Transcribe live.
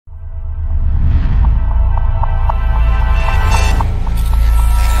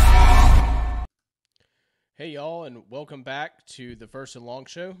Hey y'all, and welcome back to the First and Long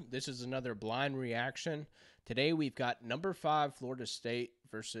Show. This is another blind reaction. Today we've got number 5 Florida State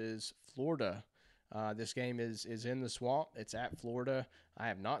versus Florida. This game is in the swamp. It's at Florida. I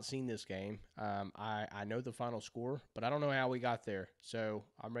have not seen this game. I know the final score, but I don't know how we got there. So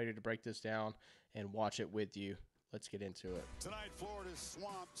I'm ready to break this down and watch it with you. Let's get into it. Tonight, Florida's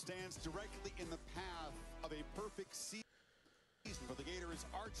swamp stands directly in the path of a perfect season for the Gators,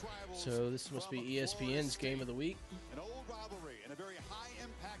 arch rivals. So this must be ESPN's game of the week. An old rivalry and a very high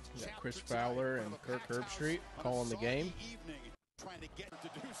impact. We got Chris Fowler and Kirk Herbstreit calling the game.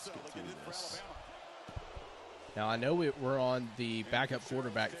 Now, I know we're on the backup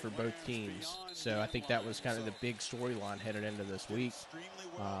quarterback for both teams, so I think that was kind of the big storyline headed into this week.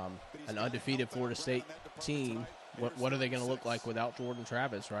 An undefeated Florida State team, what are they going to look like without Jordan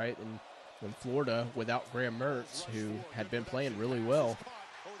Travis, right? And when Florida, without Graham Mertz, who had been playing really well,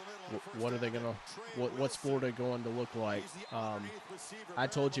 what are they going to? What's Florida going to look like? I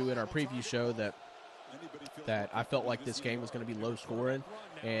told you in our preview show that I felt like this game was going to be low scoring,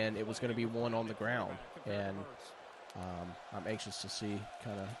 and it was going to be one on the ground. And I'm anxious to see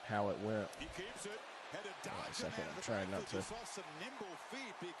kind of how it went. Wait a second, I'm trying not to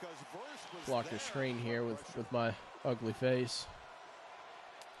block the screen here with my ugly face.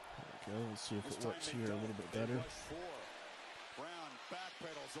 There we go. Let's see if it works here a little bit better.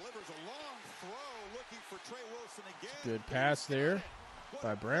 Good pass there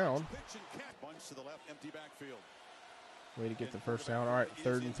by Brown. Way to get the first down. All right,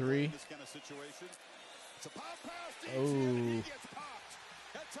 3rd and 3. Oh.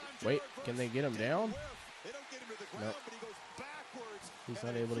 Wait, can they get him down? Nope. He's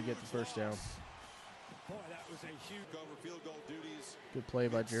not able to get the first down. Good play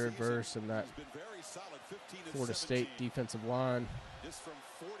by Jared Verse and that Florida State defensive line.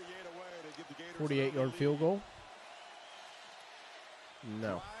 48-yard field goal.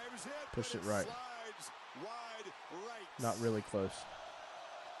 No. Pushed it right. Not really close.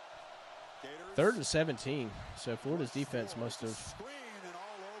 3rd and 17. So Florida's defense must have.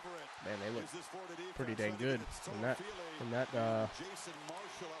 Man, they look pretty dang good in that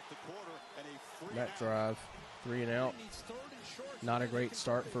drive. 3 and out. Not a great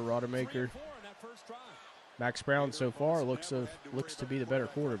start for Rodemaker. Max Brown so far looks to be the better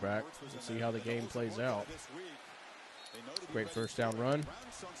quarterback. Let's see how the game plays out. Great first down run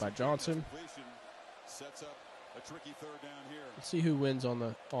by Johnson. Let's see who wins on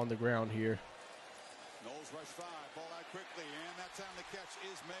the ground here.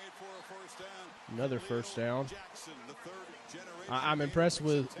 Another first down. I'm impressed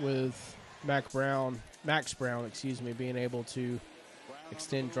with Max Brown, being able to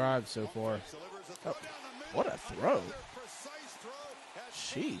extend drives so far. Oh, what a throw.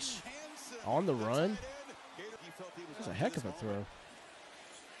 Sheesh. On the run. That's a heck of a throw.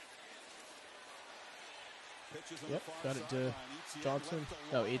 Yep, got it to Johnson.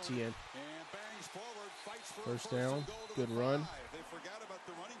 No, Etienne. First down. Good run.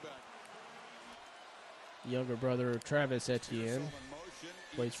 Younger brother of Travis Etienne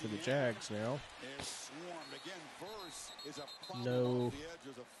plays for the Jags now. No.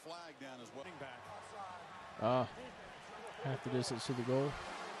 Half the distance to the goal.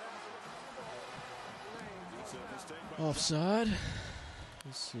 Offside.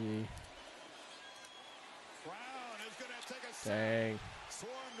 Let's see. Dang.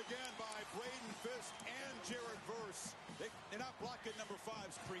 Swarmed again by Braden Fisk and Jared Verse. They're not blocking number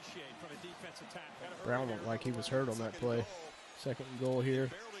 5's appreciate from a defensive tackle. Brown looked like he was hurt on that play. 2nd and goal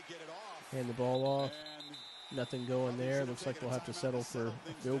here. Hand the ball off. Nothing going there. Looks like we'll have to settle for a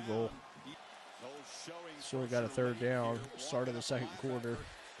field goal. So we got a 3rd down. Start of the 2nd quarter.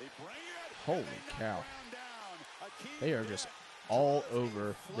 Holy cow. They are just all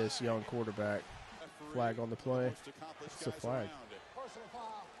over this young quarterback. Flag on the play. It's a flag.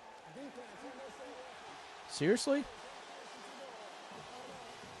 Seriously?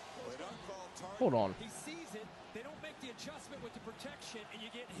 Hold on.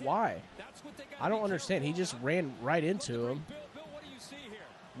 Why? I don't understand. He just ran right into him.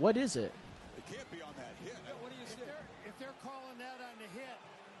 What is it? It can't be on that hit. If they're calling that on the hit,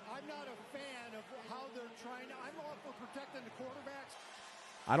 I'm not a fan of how they're trying to. I'm all for protecting the quarterbacks.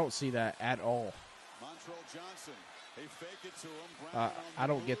 I don't see that at all. Johnson, they fake it to him. I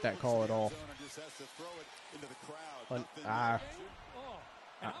don't get that call at all.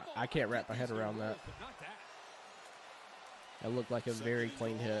 I can't wrap my head around that. That looked like a very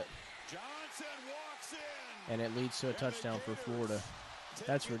clean hit. And it leads to a touchdown for Florida.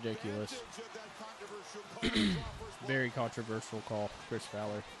 That's ridiculous. Very controversial call, Chris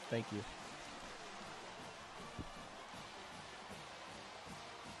Fowler. Thank you.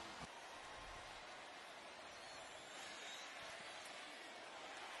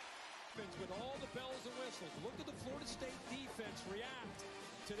 happens with all the bells and whistles. Look at the Florida State defense react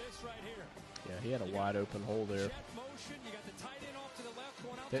to this right here. Yeah, he had a wide open hole there. Jet motion, you got the tight end off to the left,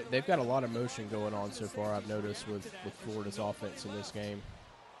 going out to the They've right. got a lot of motion going on so far, I've noticed, with Florida's offense in this game.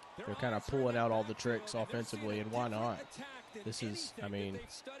 They're kind of pulling out all the tricks offensively, and why not? This is, I mean,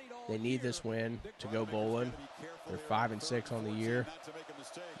 they need this win to go bowling. They're 5-6 on the year.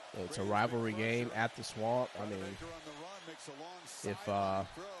 It's a rivalry game at the Swamp. I mean,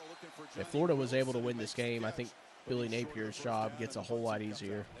 if Florida was able to win this game, I think Billy Napier's job gets a whole lot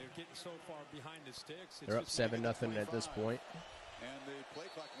easier. They're up 7-0 at this point. And the play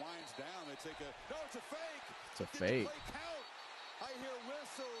clock winds down. They take a, no, it's a fake. It's a fake. I hear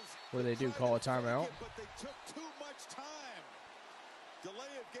whistles. What do they do, call a timeout? But they took too much time.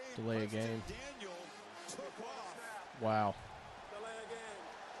 Delay of game. Delay of game. Daniel took off. Wow. Delay of game.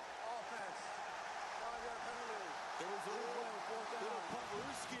 Offense. 5-yard penalty. There was a little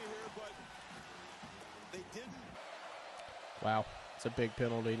Pawlowski here, but they didn't. Wow. It's a big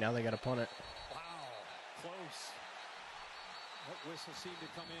penalty. Now they got to punt it. Wow, close. That whistle seemed to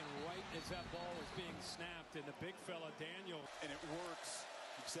come in right as that ball was being snapped, and the big fella, Daniel. And it works,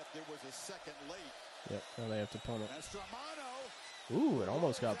 except there was a second late. Yep, now they have to punt it. Estromano. Ooh, it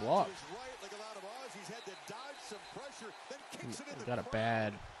almost got blocked. Right, like a lot of Aussies had to dodge some pressure, then kicks it in the Got a crowd.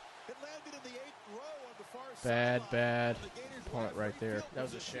 bad, It landed in the 8th row on the far sideline. bad The Gators punt were right there. free That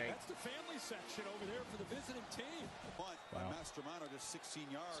was a field shank. That's the family section over there for the visiting team. punt by Wow. Mastromano, just 16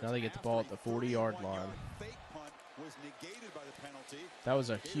 yards. So now they get the ball at the 40-yard line. Fake punt was negated by the penalty. That was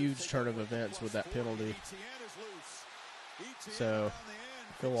a huge turn of events with that penalty. Etienne is loose. Etienne So, around the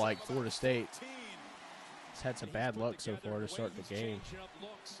end, I feel picks like up Florida about State 14. has had some bad luck so far to start the game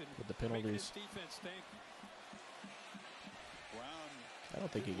with the penalties. Brown I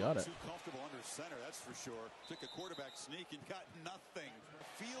don't think he got it. too comfortable under center, that's for sure. Took a quarterback sneak and got nothing.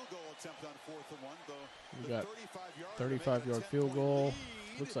 Field goal attempt on 4th and 1, though. We The got 35-yard 35-yard field goal.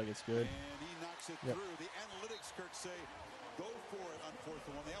 lead. Looks like it's good. And he knocks it Yep. through. The analytics, Kirk, say go for it on 4th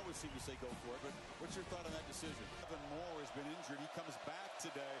and 1. They always seem to say go for it, but what's your thought on that decision? Evan Moore has been injured. He comes back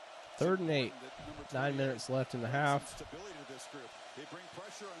today. 3rd and 8. 9 minutes left in the half. Stability to this group. They bring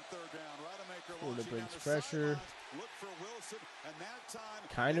pressure on 3rd down. Rodemaker Florida launching brings down the pressure. sideline. Look for Wilson, and that time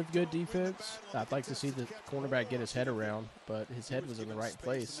Kind of good they don't win the defense. battle. I'd like to see the cornerback get his head around, but his head was in the right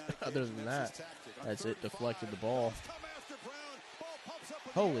place. Other than that, as it deflected the ball. Come after Brown. Ball pops up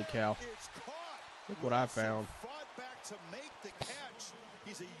in the Holy air. cow. It's caught. Look what I found. Fought back to make the catch.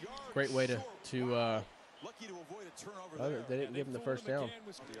 He's a yard Great way to short. Lucky to avoid a turnover there. they didn't give him the first down.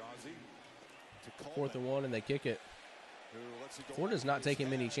 The Aussie to 4th and 1, and they kick it. who lets it go Florida's back not to his taking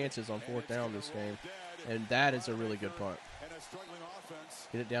many dad. chances on 4th down And this it's gonna game, roll dead. and that is a really good punt. And a struggling offense.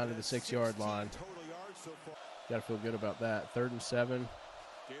 Get it down to the 6-yard line. Total yards so far. Got to feel good about that. 3rd and 7.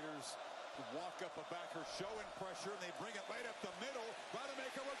 Gators walk up a backer, showing pressure, and they bring it right up the middle.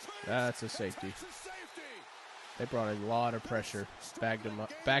 Rodemaker retreats. That's a safety. Takes a safety. They brought a lot of pressure. Backed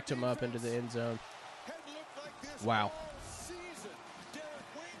him up into the end zone. Had looked like this Wow. all season. Derek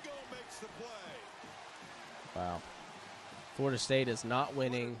Wingo makes the play. Wow. Florida State is not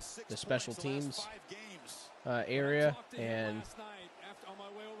winning the special teams area, and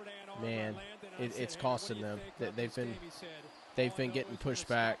man, it's costing them. They've been getting pushed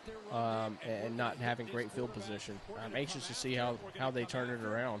back and not having great field position. I'm anxious to see how they turn it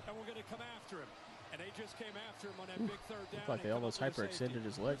around. And we're going to come after him. And they just came after him on that big 3rd down. Looked like they almost hyperextended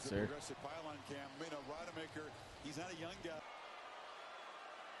his legs there. Aggressive pylon cam. Rodemaker, he's not a young guy.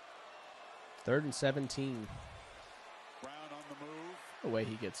 3rd and 17. Brown on the move. The way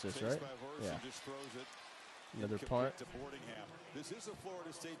he gets this, right? Yeah. Just throws it. Another Incomplete punt. to Boardingham. This is a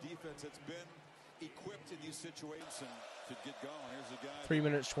Florida State defense that's been equipped in these situations to get going. Here's a guy. 3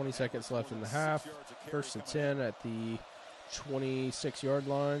 minutes, 20 seconds left in the half. 1st and 10 at the 26-yard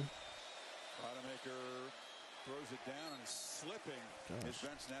line. Rodemaker throws it down and slipping. His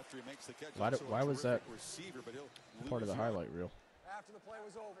Benson after he makes the catch. Why Also a why was that terrific receiver, but he'll part of the lose yard. highlight reel? After the play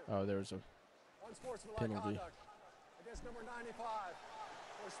was over. Oh, there was a Unsportsmanlike penalty. conduct against number 95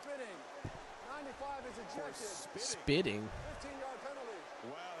 for spitting. 95 is ejected. spitting. 15-yard penalty.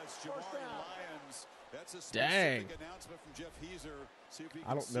 Wow, that's First Jamari down. Lyons. That's a Dang. specific announcement from Jeff Heeser. See if we I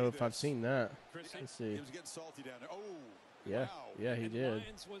can don't know see if I've this. seen that. Chris, Let's He see. was getting salty down there. Oh, Yeah, wow. yeah, he And did.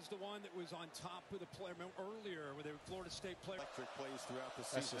 Lyons was the one that was on top of the play. Remember earlier with the Florida State player. Electric plays throughout the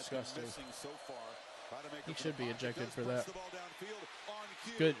That's season. disgusting. Been missing so far. Rodemaker He from should the be pocket ejected does for push that. the ball downfield on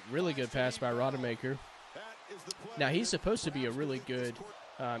cue. Good, really good pass by Rodemaker. That is the play. Now he's supposed to be a really good,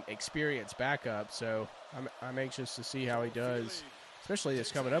 experienced backup. So I'm anxious to see how he does, especially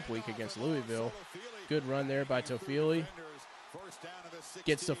this coming up week against Louisville. Good run there by Tofili. First down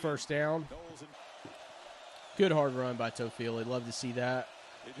Gets the first down. Good hard run by Tofield. Love to see that.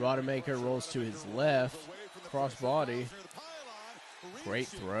 Rodemaker rolls to his left. Cross body. Great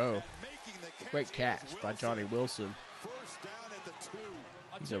throw. Great catch by Johnny Wilson.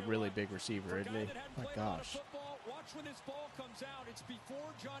 He's a really big receiver, isn't he? My gosh. Watch when this ball comes out. It's before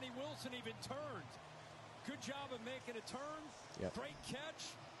Johnny Wilson even turns. Good job of making a turn. Yep. Great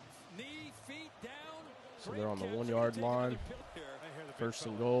catch. Knee, feet down. So they're on the 1 yard line. First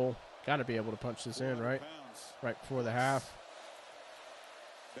and goal. Got to be able to punch this in, right? Right before the half.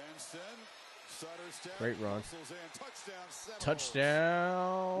 Great run.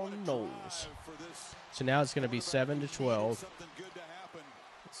 Touchdown, Noles. So now it's going to be 7-12.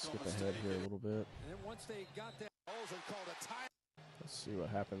 Let's skip ahead here a little bit. Let's see what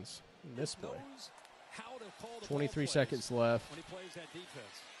happens in this play. 23 seconds left.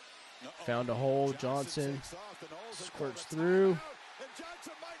 Found a hole. Johnson squirts through.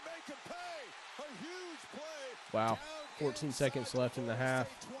 Wow. 14 seconds left in the half.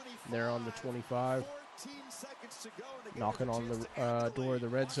 They're on the 25. Knocking on the door of the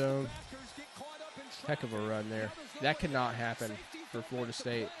red zone. Heck of a run there. That could not happen for Florida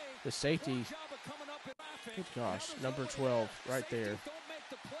State. The safety, good gosh, number 12 right there.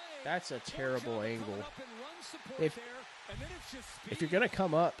 That's a terrible angle. If you're going to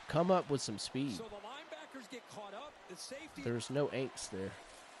come up with some speed. There's no angst there.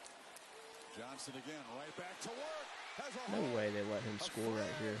 Johnson again, right back to work. No way they let him score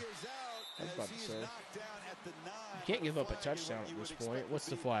right here. I was about to say. You can't give up a touchdown at this point. What's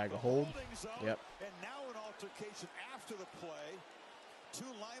the flag? A hold? Yep. And now an altercation after the play. Two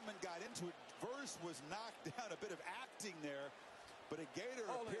linemen got into it. Verse was knocked down. A bit of acting there. But a Gator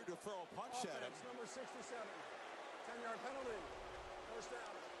appeared to throw a punch at him. Number 67. 10-yard penalty. First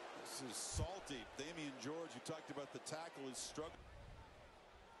down. This is salty. Damian George, you talked about the tackle, is struggling.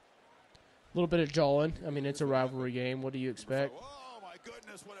 A little bit of jawing. I mean, it's a rivalry game. What do you expect? Oh, my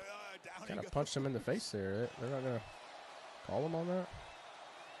goodness. What down Kind of punched him in the face there. They're not going to call him on that?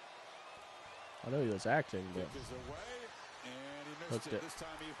 I know he was acting, but hooked it. This time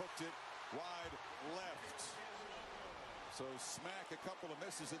he hooked it wide left. So smack a couple of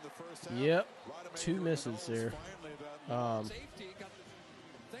misses in the first half. Yep, 2 misses there.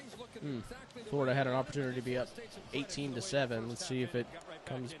 Florida had an opportunity to be up 18-7. Let's see if it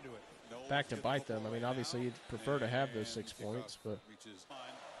comes back to bite them. I mean, obviously you'd prefer to have those 6 points, but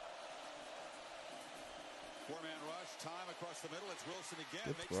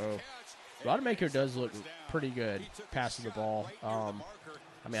good throw. Rodemaker does look pretty good passing the ball.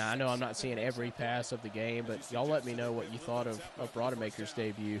 I mean, I know I'm not seeing every pass of the game, but y'all let me know what you thought of Rodemaker's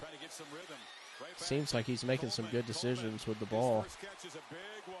debut. Seems like he's making some good decisions with the ball.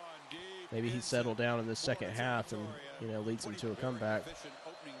 Maybe he settled down in the second half and, leads him to a comeback.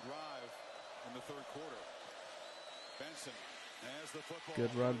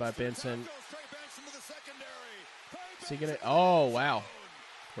 Good run by Benson. Is he gonna? Oh, wow.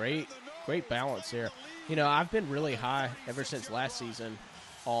 Great balance here. I've been really high ever since last season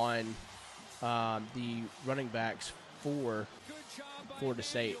on the running backs for Florida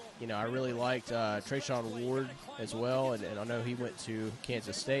State. I really liked Trayshawn Ward as well, and I know he went to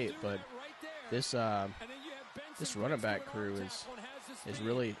Kansas State, but this running back crew has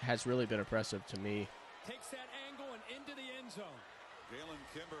really been impressive to me. Takes that angle and into the end zone. Galen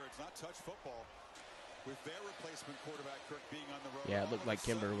Kimber, it's not touch football. With their replacement quarterback Kirk being on the road. Yeah, it looked like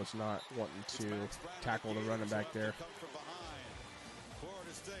Kimber was not wanting to tackle the running back there.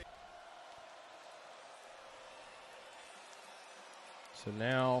 So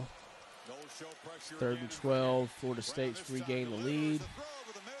now, 3rd and 12. Florida State's regained the lead.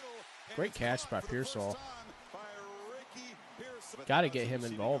 Great catch by Pearsall. Got to get him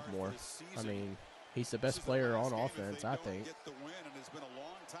involved more. I mean, he's the best player on offense, I think.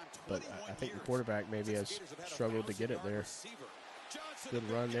 But I think the quarterback maybe has struggled to get it there. Good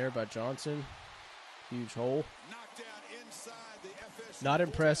run there by Johnson. Huge hole. Not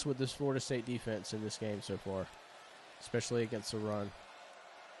impressed with this Florida State defense in this game so far, especially against the run.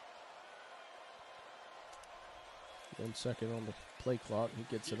 1 second on the play clock. He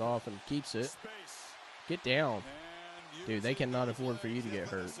gets it off and keeps it. Get down. Dude, they cannot afford for you to get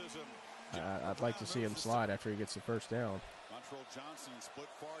hurt. I'd like to see him slide after he gets the first down. Johnson split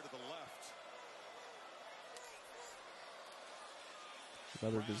far to the left.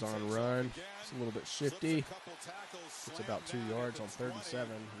 Another design run. It's a little bit shifty. It's about 2 yards on 37.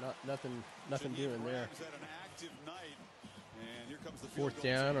 Nothing doing there. 4th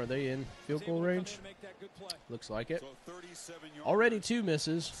down. Are they in field goal range? Looks like it. Already 2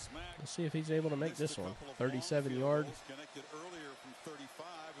 misses. Let's see if he's able to make this one. 37 yard.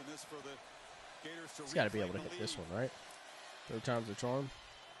 this for the Gators to He's got to be able to hit this one, right? Third time's the charm.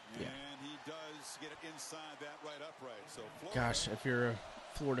 Yeah. And he does get it inside that right upright. So Gosh, if you're a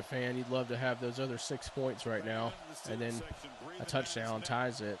Florida fan, you'd love to have those other 6 points right now, and then a touchdown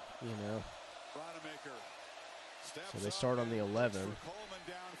ties it, you know. So they start on the 11.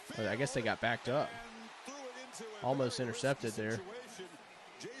 But I guess they got backed up. Almost intercepted there.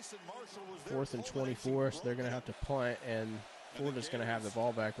 4th and 24, so they're going to have to punt, and Florida's going to have the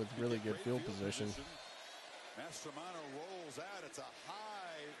ball back with really good field position. Mastromano rolls out. It's a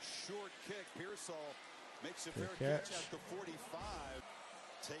high, short kick. Pearsall makes a fair catch at the 45.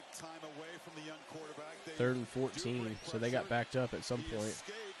 Take time away from the young quarterback. 3rd and 14, so they got backed up at some point.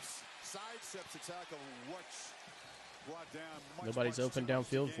 Escapes, sidesteps the tackle. Brought down. Nobody's open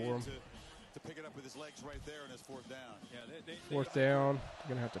downfield for him. To pick it up with his legs right there in his 4th down. Yeah, Fourth down,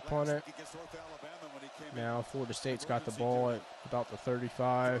 they're going to have to punt it. Now Florida State's got the ball at about the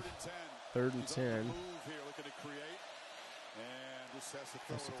 35. 3rd and 10.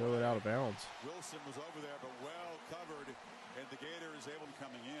 Has to throw it out of bounds. Wilson was over there, but well covered, and the Gators able to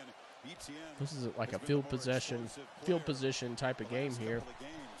coming in. ETN. This is like a field position type of game here.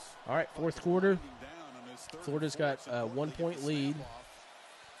 All right, 4th quarter. Florida's got a 1-point lead.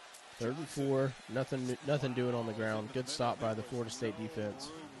 3rd and 4. Nothing doing on the ground. Good stop by the Florida State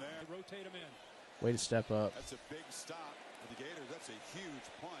defense. Way to step up. That's a big stop for the Gators. That's a huge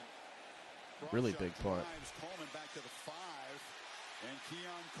punt. Really big punt. Coleman back to the 5. And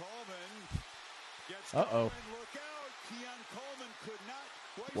Keon Coleman gets Uh-oh. Look out. Keon Coleman could not.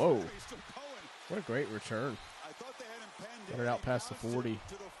 Whoa. What a great return. I thought they had him penned Got it out past the 40.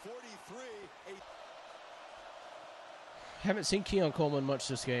 To the 43. Haven't seen Keon Coleman much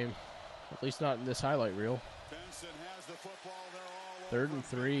this game. At least not in this highlight reel. Benson has the football. They're all 3rd and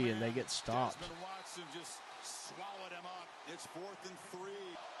 3, and they get stopped. Desmond Watson just swallowed him up. It's 4th and 3.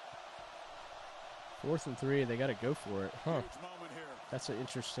 4th and 3, they got to go for it. Huh. Huge moment here. That's an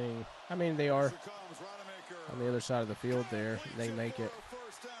interesting. I mean, they are on the other side of the field there. They make it.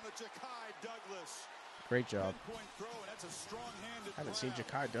 First down to Ja'Kai Douglas. Great job. That's a strong-handed I haven't seen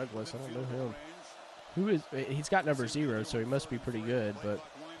grab. Ja'Kai Douglas. I don't know him. Who is? He's got number 0, so he must be pretty good. But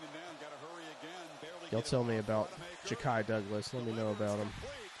y'all tell me about Ja'Kai Douglas. Let me know about him.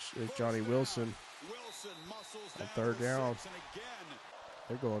 There's Johnny Wilson on 3rd down.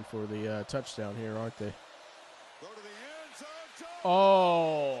 They're going for the touchdown here, aren't they?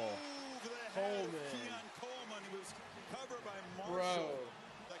 Oh, Coleman. Bro.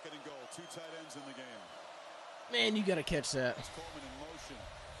 2nd and goal. 2 tight ends in the game. Man, you got to catch that. Coleman in motion.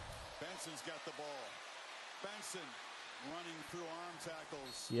 Benson's got the ball. Benson running through arm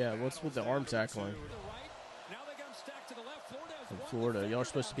tackles. Yeah, what's with the arm tackling? From Florida, y'all are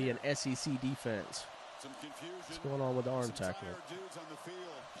supposed to be an SEC defense. Some confusion. What's going on with the arm tackling? Dudes on the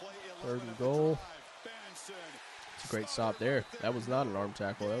field. 3rd and goal. It's a great stop there. That was not an arm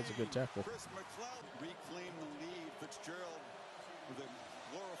tackle. That was a good tackle. Chris McLeod reclaimed the lead. Fitzgerald with a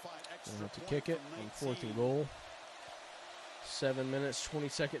glorified extra We'll have to point kick it from on 4th 19. and goal. 7 minutes, 20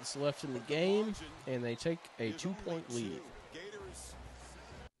 seconds left in the game, and they take a 2-point lead. Gators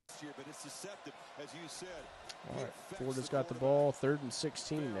year, but it's deceptive, as you said. All right, Florida's got the ball. 3rd and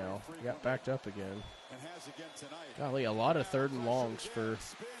 16 now. Got backed up again. And has again tonight. Golly, a lot of 3rd and longs for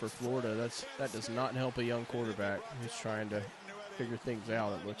Florida. That does not help a young quarterback who's trying to figure things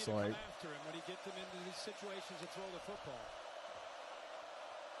out, it looks like. When he gets them into these situations to throw the football.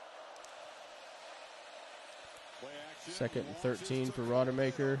 2nd and 13 for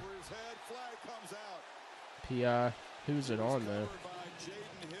Rodemaker. PI. Who's it on, though?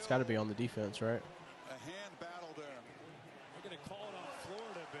 It's got to be on the defense, right? A hand battle there. They're going to call it on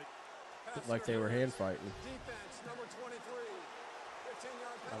Florida, but Looked like they were hand fighting. Defense, number 23.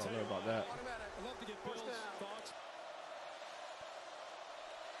 15-yard I penalty. don't know about that. Automatic. I'd love to get Bill's thoughts.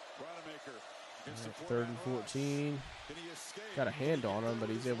 Rodemaker against the 3rd and 14. Got a hand on him, but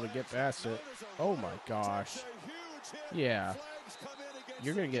he's able to get past it. Oh, my gosh. Yeah.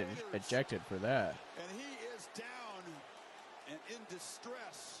 You're going to get ejected for that. And he is down and in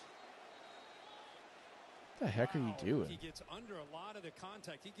distress. What the heck are you doing? He gets under a lot of the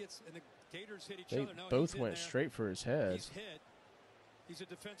contact. He gets, and the Gators hit each They other. No, both he's in went there. straight for his head. He's hit. He's a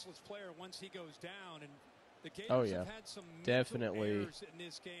defenseless player once he goes down. And the Gators Oh, yeah. have had some Definitely. errors in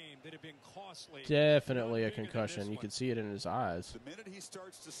this game that have been costly. Definitely a Not bigger than concussion. this You one. can see it in his eyes. The minute he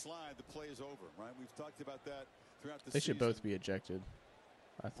starts to slide, the play is over, right? We've talked about that throughout the They season. should both be ejected,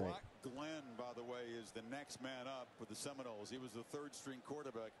 I think. Brock Glenn, by the way, is the next man up for the Seminoles. He was the 3rd-string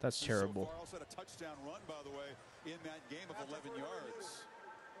quarterback. That's Who terrible. So far also had a touchdown run, by the way, in that game of 11 yards.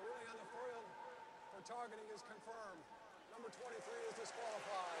 The ruling on the field for targeting is confirmed. Number 23 is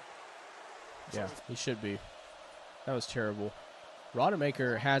disqualified. Yeah, he should be. That was terrible.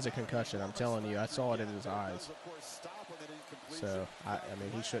 Rodemaker has a concussion, I'm telling you. I saw it in his eyes. So, I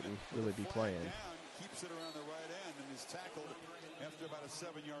mean, he shouldn't really be playing. Keeps it around the right end and is tackled after about a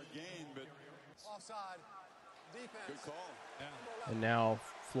 7-yard gain, but Offside. Defense. good call. And now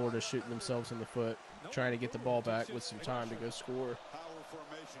Florida's shooting themselves in the foot, trying to get the ball back with some time to go score. Power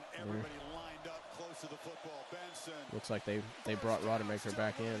formation. Everybody lined up close to the football. Benson. Looks like they brought Rodemaker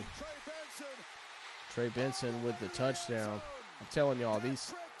back in. Trey Benson with the touchdown. I'm telling y'all,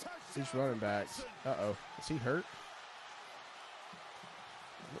 these running backs. Uh-oh. Is he hurt?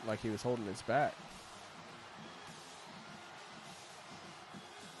 Looked like he was holding his back.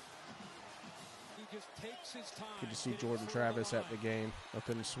 He just takes his time. Good to see Jordan Travis at the game, up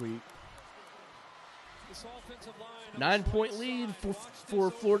in the suite. 9-point lead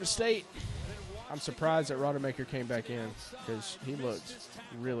for Florida State. I'm surprised that Rodemaker came back in because he looked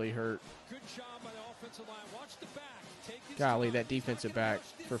really hurt. Golly, that defensive back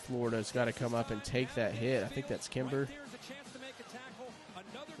for Florida has got to come up and take that hit. I think that's Kimber.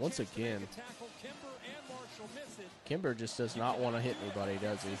 Once again, Kimber just does not want to hit anybody,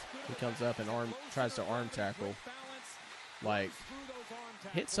 does he? He comes up and tries to arm tackle. Like,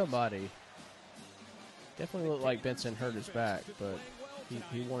 hit somebody. Definitely looked like Benson hurt his back, but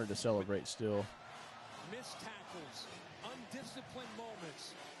he wanted to celebrate still. Missed tackles, undisciplined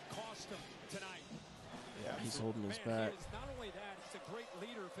moments cost him tonight. Yeah, he's holding his back. Not only that, he's a great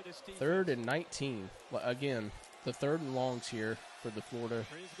leader for this team. 3rd and 19. Again, the 3rd and longs here for the Florida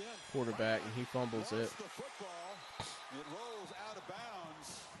quarterback, and he fumbles it. The football, it rolls out of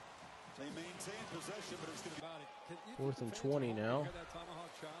bounds. They maintain possession, but it's going to be 4th and 20 now.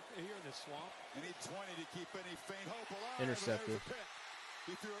 They need 20 to keep any faint hope alive. Intercepted.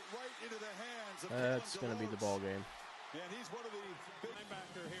 He threw it right into the hands of That's going to be the ball game. And he's one of the big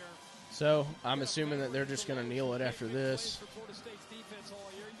linebacker here. So I'm assuming that they're just going to kneel it after this.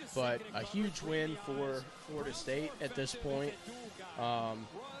 But a huge win for Florida State at this point.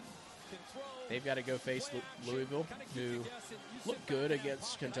 They've got to go face Louisville, who looked good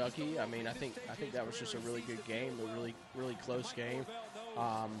against Kentucky. I mean, I think that was just a really good game, a really close game.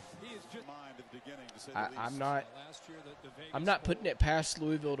 I'm not putting it past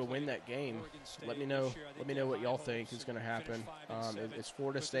Louisville to win that game. Let me know what y'all think is going to happen. Is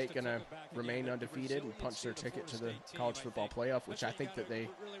Florida State going to remain undefeated and punch their ticket to the college football playoff, which I think that they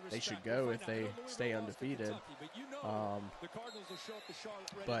should go if they stay undefeated.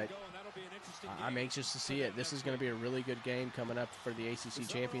 But I'm anxious to see it. This is going to be a really good game coming up for the ACC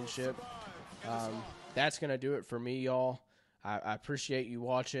championship. That's going to do it for me, y'all. I appreciate you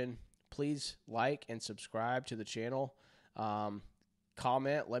watching. Please like and subscribe to the channel.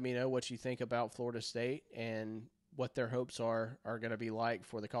 Comment. Let me know what you think about Florida State and what their hopes are going to be like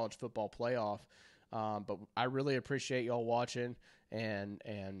for the college football playoff. But I really appreciate y'all watching, and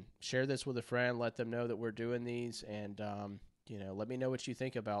share this with a friend. Let them know that we're doing these, and let me know what you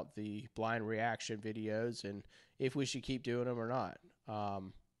think about the blind reaction videos and if we should keep doing them or not.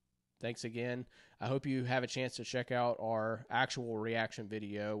 Thanks again. I hope you have a chance to check out our actual reaction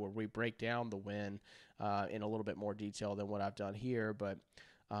video where we break down the win in a little bit more detail than what I've done here. But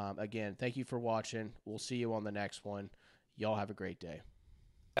again, thank you for watching. We'll see you on the next one. Y'all have a great day.